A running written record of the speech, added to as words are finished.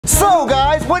So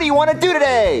guys, what do you want to do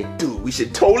today? Dude, we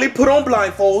should totally put on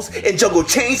blindfolds and juggle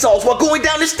chainsaws while going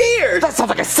down the stairs. That sounds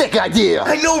like a sick idea.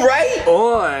 I know, right?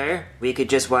 Or we could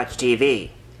just watch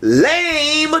TV.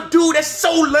 Lame! Dude, that's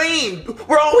so lame.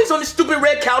 We're always on the stupid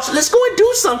red couch. Let's go and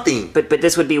do something. But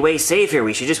this would be way safer.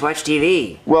 We should just watch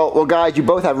TV. Well, guys, you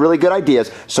both have really good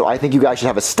ideas, so I think you guys should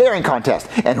have a staring contest,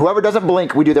 and whoever doesn't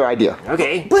blink, we do their idea.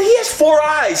 Okay. But he has 4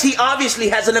 eyes. He obviously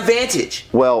has an advantage.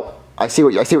 Well, I see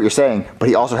what you're saying, but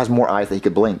he also has more eyes that he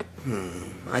could blink.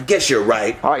 I guess you're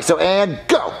right. All right, so and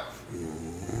go.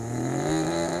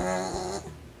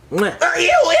 Ew,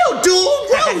 dude!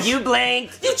 Gross. You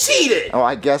blinked. You cheated. Oh,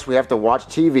 I guess we have to watch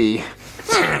TV.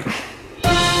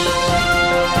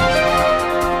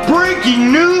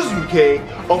 Breaking news, McKay!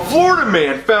 A Florida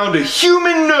man found a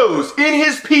human nose in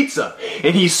his pizza,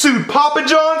 and he sued Papa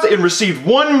John's and received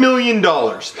 $1 million.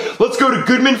 Let's go to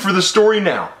Goodman for the story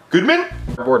now. Goodman?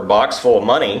 Cardboard box full of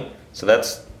money. So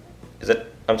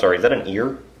I'm sorry, is that an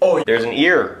ear? Oh, There's an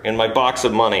ear in my box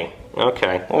of money.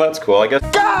 Okay, well that's cool, I guess.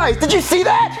 Guys, did you see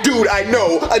that? dude, I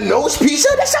know. A nose pizza?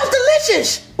 That sounds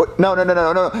delicious. What? No.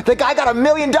 The guy got $1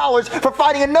 million for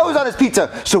finding a nose on his pizza.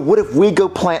 So what if we go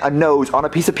plant a nose on a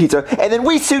piece of pizza, and then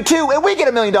we sue too, and we get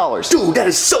 $1 million? Dude, that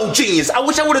is so genius. I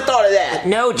wish I would have thought of that.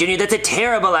 No, Junior, that's a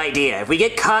terrible idea. If we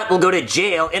get caught, we'll go to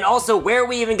jail. And also, where are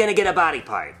we even gonna get a body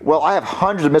part? Well, I have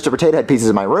hundreds of Mr. Potato Head pieces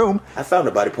in my room. I found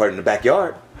a body part in the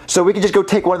backyard. So we can just go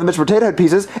take one of the Mr. Potato Head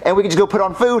pieces, and we can just go put it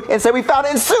on food and say we found it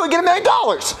and sue and get $1 million.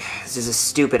 This is a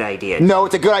stupid idea. No,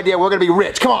 it's a good idea. We're gonna be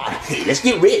rich. Come on. Hey, let's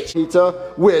get rich.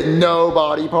 Pizza with no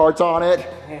body parts on it.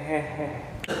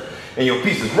 And your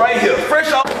pizza's right here,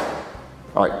 fresh off.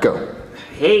 All right, go.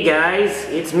 Hey guys,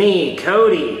 it's me,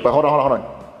 Cody. But hold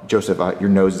on. Joseph, your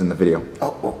nose is in the video.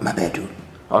 Oh, my bad, dude.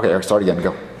 Okay, Eric, start again.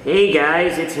 Go. Hey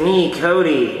guys, it's me,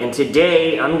 Cody. And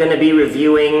today I'm gonna be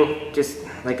reviewing just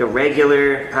like a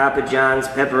regular Papa John's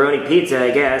pepperoni pizza, I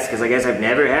guess, because I guess I've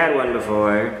never had one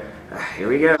before. Here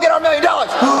we go. Get our $1 million.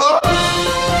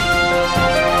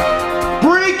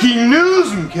 Breaking news,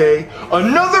 McKay!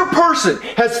 Another person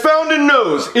has found a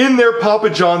nose in their Papa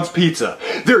John's pizza.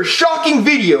 Their shocking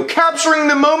video capturing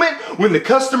the moment when the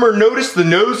customer noticed the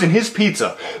nose in his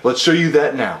pizza. Let's show you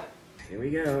that now. Here we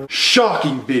go.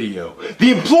 Shocking video.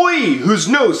 The employee whose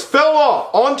nose fell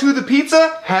off onto the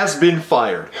pizza has been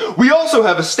fired. We also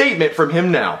have a statement from him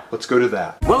now. Let's go to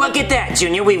that. Well, look at that,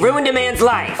 Junior. We ruined a man's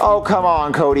life. Oh, come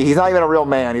on, Cody. He's not even a real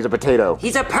man. He's a potato.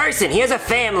 He's a person. He has a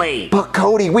family. But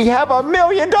Cody, we have $1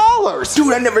 million.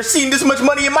 Dude, I've never seen this much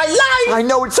money in my life. I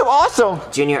know, it's so awesome.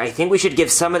 Junior, I think we should give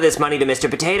some of this money to Mr.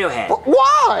 Potato Head.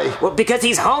 Why? Well, because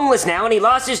he's homeless now and he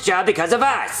lost his job because of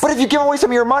us. But if you give away some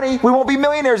of your money, we won't be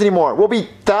millionaires anymore. We'll be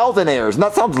thousandaires, and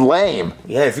that sounds lame.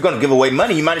 Yeah, if you're gonna give away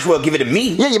money, you might as well give it to me.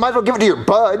 Yeah, you might as well give it to your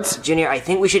buds. Junior, I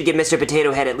think we should give Mr.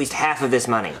 Potato Head at least half of this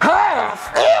money.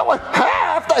 Half? Ew,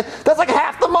 half? That's like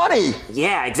half the money.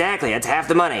 Yeah, exactly. That's half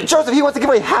the money. Joseph, he wants to give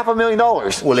away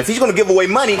 $500,000. Well, if he's gonna give away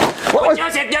money, What?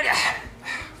 Joseph,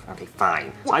 okay,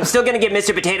 fine. I'm still gonna give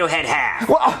Mr. Potato Head half.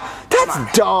 Well,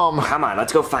 that's dumb. Come on,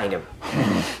 let's go find him.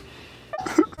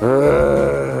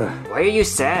 Why are you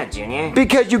sad, Junior?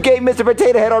 Because you gave Mr.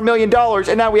 Potato Head our $1 million,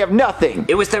 and now we have nothing.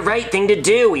 It was the right thing to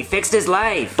do. We fixed his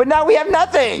life. But now we have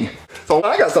nothing. so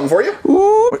I got something for you.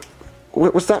 Ooh.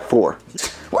 What's that for?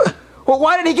 Well,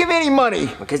 why didn't he give me any money?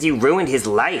 Because you ruined his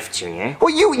life, Junior.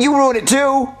 Well, you ruined it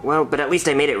too. Well, but at least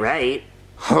I made it right.